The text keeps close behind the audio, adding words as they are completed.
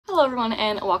Hello everyone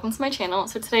and welcome to my channel.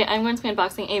 So today I'm going to be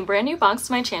unboxing a brand new box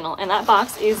to my channel, and that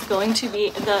box is going to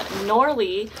be the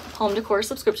Norlii home decor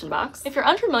subscription box. If you're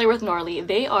unfamiliar with Norlii,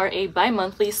 they are a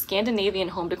bi-monthly Scandinavian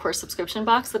home decor subscription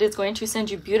box that is going to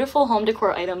send you beautiful home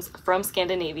decor items from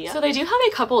Scandinavia. So they do have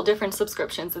a couple different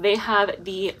subscriptions. They have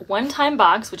the one-time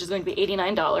box, which is going to be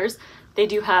 $89. They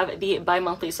do have the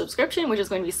bi-monthly subscription, which is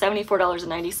going to be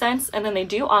 $74.90, and then they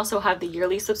do also have the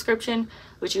yearly subscription,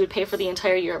 which you would pay for the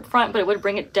entire year up front, but it would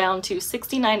bring it down to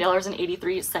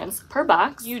 $69.83 per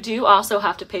box. You do also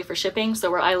have to pay for shipping,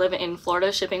 so where I live in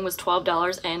Florida, shipping was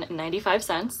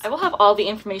 $12.95. I will have all the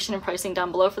information and pricing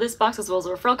down below for this box, as well as a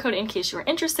referral code in case you are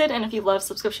interested, and if you love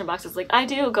subscription boxes like I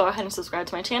do, go ahead and subscribe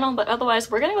to my channel, but otherwise,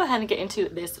 we're gonna go ahead and get into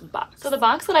this box. So the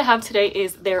box that I have today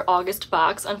is their August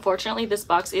box. Unfortunately, this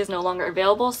box is no longer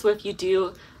available, so if you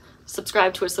do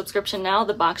subscribe to a subscription now,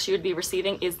 the box you would be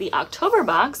receiving is the October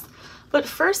box. But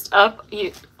first up,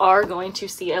 you are going to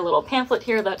see a little pamphlet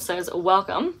here that says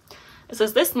welcome. It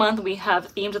says this month we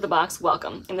have themed the box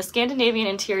welcome. In the Scandinavian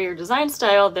interior design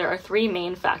style, there are three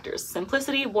main factors: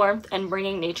 simplicity, warmth, and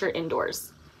bringing nature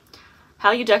indoors.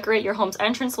 How you decorate your home's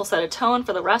entrance will set a tone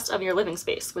for the rest of your living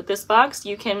space. With this box,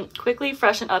 you can quickly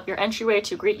freshen up your entryway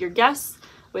to greet your guests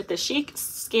with the chic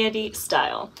Scandi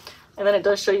style. And then it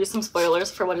does show you some spoilers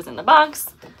for what is in the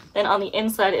box. Then on the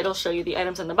inside, it'll show you the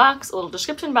items in the box, a little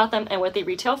description about them, and what they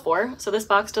retail for. So this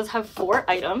box does have 4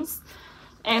 items.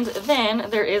 And then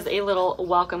there is a little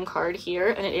welcome card here,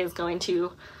 and it is going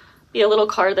to be a little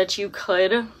card that you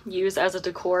could use as a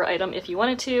decor item if you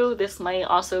wanted to. This might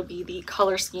also be the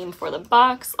color scheme for the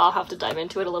box. I'll have to dive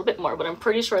into it a little bit more, but I'm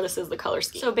pretty sure this is the color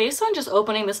scheme. So based on just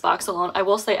opening this box alone, I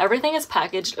will say everything is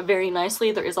packaged very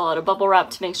nicely. There is a lot of bubble wrap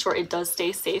to make sure it does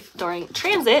stay safe during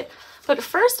transit. But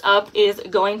first up is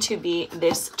going to be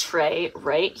this tray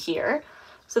right here.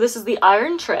 So this is the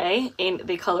iron tray in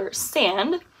the color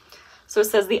sand. So it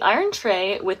says the iron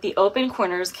tray with the open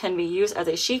corners can be used as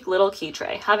a chic little key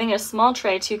tray. Having a small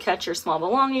tray to catch your small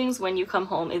belongings when you come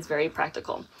home is very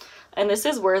practical. And this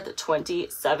is worth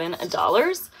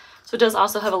 $27. So it does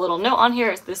also have a little note on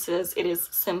here. This is, it is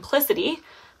simplicity,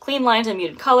 clean lines and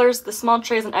muted colors. The small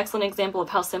tray is an excellent example of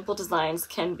how simple designs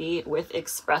can be with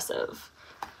expressive.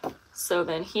 So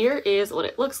then here is what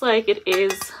it looks like. It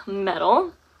is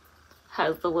metal,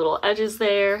 has the little edges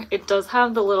there. It does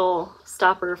have the little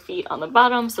stopper feet on the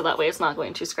bottom, so that way it's not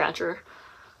going to scratch your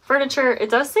furniture. It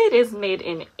does say it is made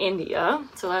in India,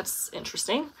 so that's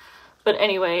interesting. But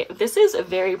anyway, this is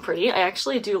very pretty. I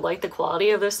actually do like the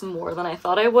quality of this more than I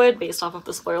thought I would based off of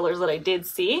the spoilers that I did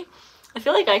see. I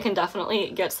feel like I can definitely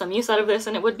get some use out of this,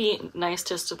 and it would be nice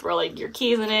just to throw like your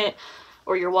keys in it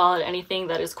or your wallet, anything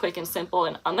that is quick and simple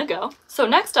and on the go. So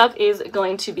next up is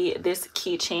going to be this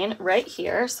keychain right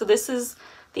here. So this is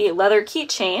the leather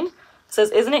keychain. It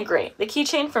says, isn't it great? The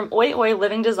keychain from Oi Oi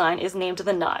Living Design is named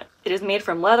the Knot. It is made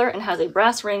from leather and has a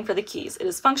brass ring for the keys. It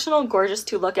is functional, gorgeous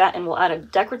to look at, and will add a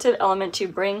decorative element to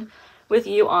bring with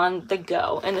you on the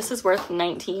go. And this is worth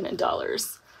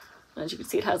 $19. As you can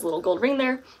see, it has a little gold ring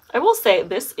there. I will say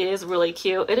this is really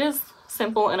cute. It is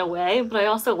simple in a way, but I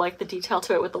also like the detail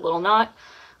to it with the little knot.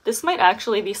 This might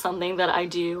actually be something that I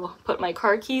do put my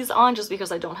car keys on, just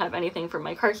because I don't have anything for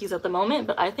my car keys at the moment,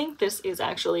 but I think this is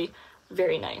actually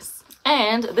very nice.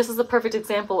 And this is a perfect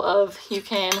example of you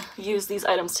can use these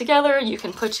items together. You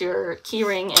can put your key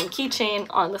ring and keychain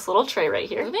on this little tray right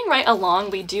here. Moving right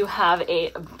along, we do have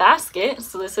a basket.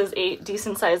 So this is a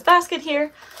decent sized basket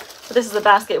here. So this is a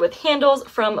basket with handles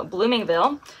from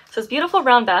Bloomingville. So it's beautiful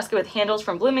round basket with handles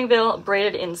from Bloomingville,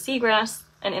 braided in seagrass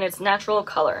and in its natural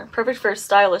color. Perfect for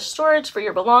stylish storage for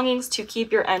your belongings to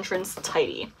keep your entrance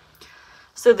tidy.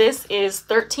 So this is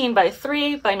 13 by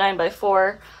 3 by 9 by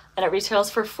 4. And it retails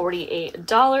for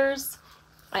 $48.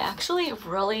 I actually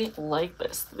really like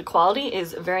this. The quality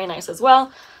is very nice as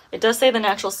well. It does say the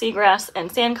natural seagrass and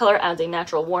sand color adds a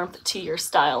natural warmth to your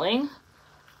styling.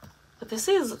 But this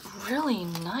is really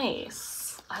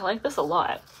nice. I like this a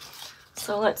lot.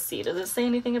 So let's see, does it say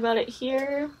anything about it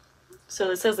here?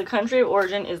 So it says the country of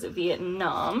origin is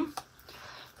Vietnam.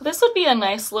 This would be a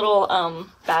nice little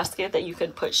basket that you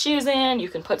could put shoes in, you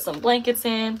can put some blankets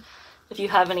in. If you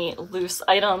have any loose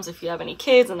items, if you have any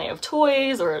kids and they have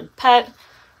toys or a pet,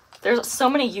 there's so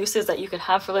many uses that you could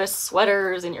have for this.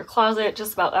 Sweaters in your closet,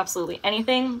 just about absolutely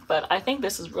anything. But I think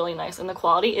this is really nice and the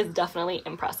quality is definitely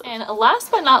impressive. And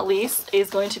last but not least is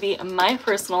going to be my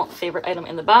personal favorite item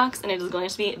in the box, and it is going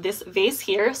to be this vase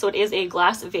here. So it is a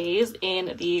glass vase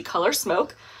in the color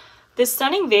smoke. This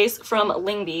stunning vase from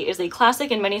Lyngby is a classic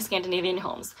in many Scandinavian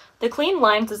homes. The clean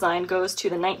line design goes to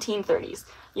the 1930s.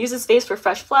 Use this vase for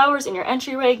fresh flowers in your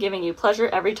entryway, giving you pleasure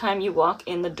every time you walk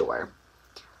in the door.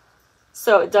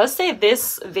 So it does say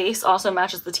this vase also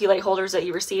matches the tea light holders that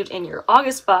you received in your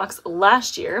August box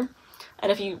last year.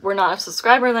 And if you were not a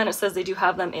subscriber, then it says they do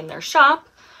have them in their shop.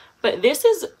 But this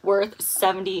is worth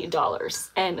 $70.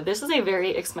 And this is a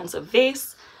very expensive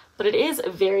vase, but it is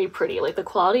very pretty. Like, the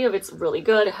quality of it's really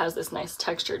good. It has this nice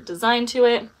textured design to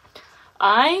it.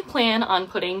 I plan on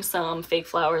putting some fake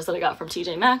flowers that I got from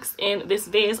TJ Maxx in this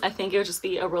vase. I think it would just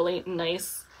be a really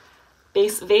nice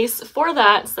base vase for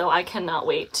that, so I cannot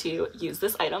wait to use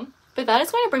this item. But that is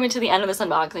going to bring me to the end of this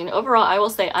unboxing. Overall, I will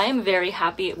say I am very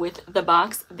happy with the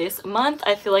box this month.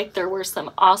 I feel like there were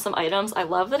some awesome items. I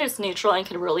love that it's neutral and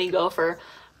can really go for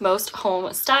most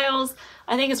home styles.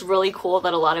 I think it's really cool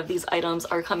that a lot of these items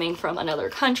are coming from another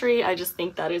country. I just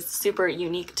think that is super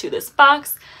unique to this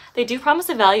box. They do promise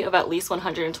a value of at least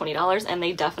 $120, and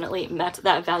they definitely met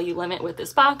that value limit with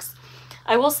this box.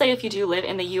 I will say if you do live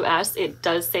in the US, it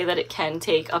does say that it can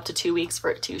take up to 2 weeks for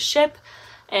it to ship.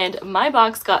 And my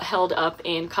box got held up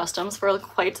in customs for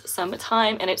quite some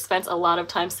time, and it spent a lot of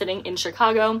time sitting in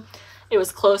Chicago. It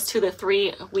was close to the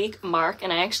 3-week mark,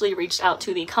 and I actually reached out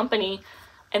to the company,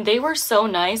 and they were so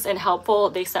nice and helpful.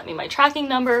 They sent me my tracking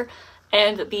number,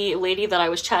 and the lady that I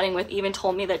was chatting with even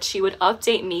told me that she would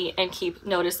update me and keep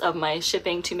notice of my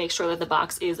shipping to make sure that the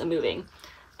box is moving.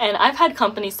 And I've had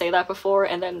companies say that before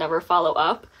and then never follow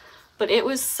up. But it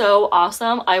was so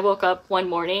awesome. I woke up one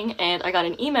morning and I got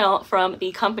an email from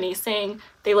the company saying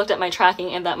they looked at my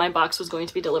tracking and that my box was going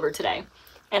to be delivered today.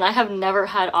 And I have never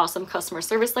had awesome customer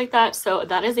service like that, so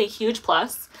that is a huge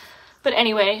plus. But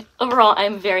anyway, overall,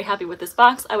 I'm very happy with this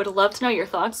box. I would love to know your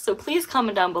thoughts, so please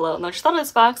comment down below and what you thought of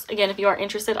this box. Again, if you are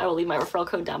interested, I will leave my referral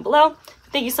code down below.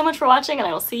 Thank you so much for watching, and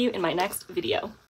I will see you in my next video.